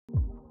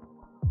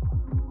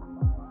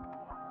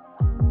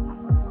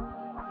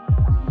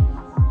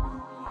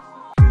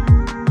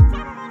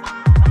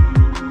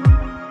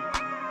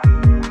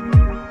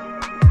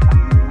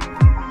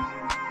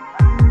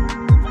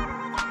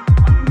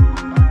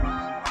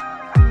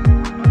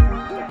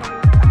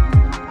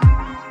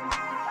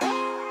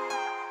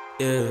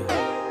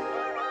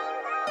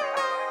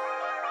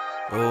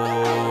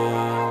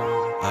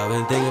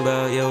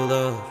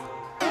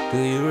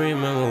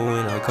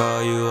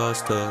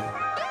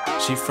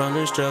She from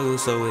the struggle,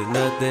 so it's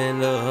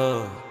nothing to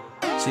her.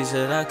 She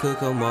said I could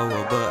come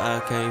over, but I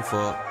can't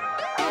fuck.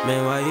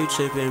 Man, why you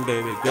tripping,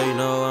 baby? Girl, you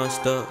know I'm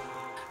stuck.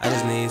 I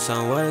just need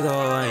somewhere to go,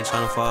 I ain't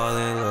tryna fall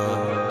in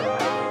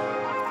love.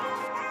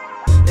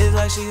 It's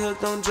like she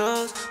hooked on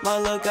drugs, my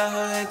luck got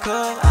her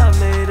handcuffed. I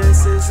made her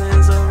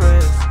citizens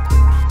arrest.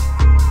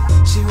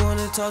 She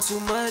wanna talk too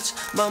much,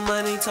 my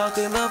money talk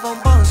enough. I'm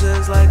boss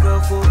just like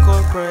a full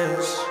court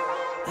press.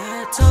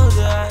 I told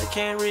you I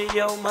can't read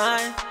your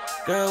mind.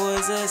 Girl,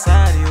 what's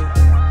inside you?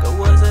 Girl,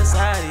 what's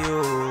inside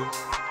you?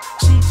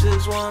 She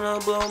just wanna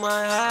blow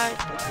my high.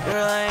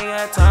 Girl, I ain't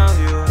got time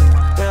for you.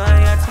 Girl, I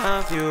ain't got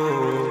time for you.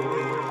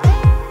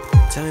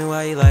 Tell me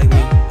why you like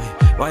me.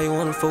 Why you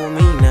wanna fool with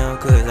me now?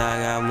 Cause I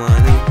got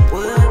money.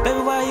 What? Baby,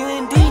 why you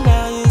in D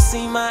now? You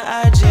see my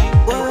IG.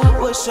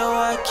 What's your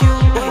IQ?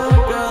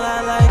 Girl,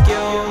 I like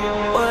you.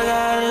 What I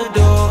gotta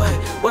do?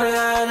 What I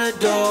gotta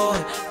do?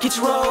 Get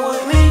you roll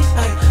with me.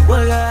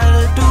 What I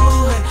gotta do?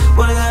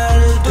 What I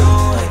gotta do?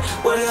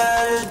 What I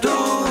gotta do?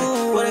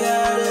 What I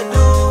gotta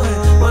do?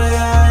 What I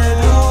gotta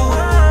do?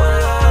 What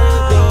I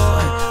gotta do?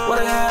 What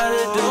I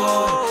gotta do?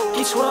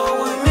 Get you roll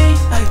with me.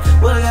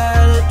 What I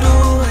gotta do?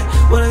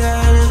 What I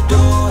gotta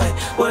do?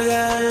 What I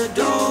gotta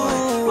do?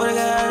 What I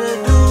gotta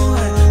do?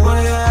 What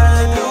I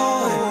gotta do?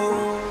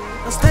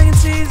 I'm stacking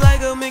cheese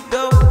like a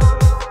McDouble.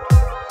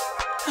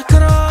 I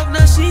cut her off,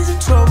 now she's in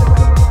trouble.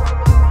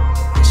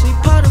 She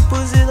pop the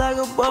pussy like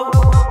a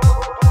bubble.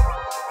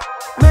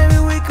 Maybe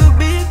we could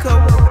be a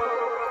couple.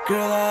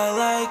 Girl, I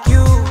like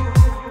you.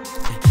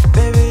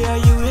 Baby, are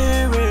you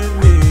hearing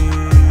me?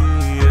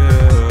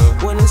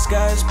 Yeah. When the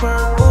sky's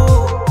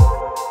purple,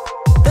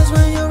 that's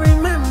when you'll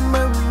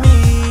remember me.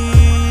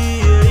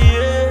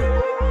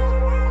 Yeah.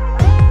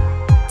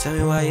 Tell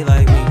me why you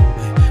like me.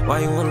 Why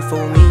you wanna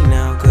fool me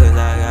now? Cause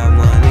I got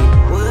money.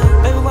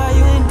 What? Baby, why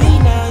you in D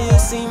now? You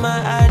see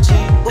my IG.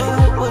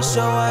 What's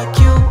your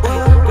IQ?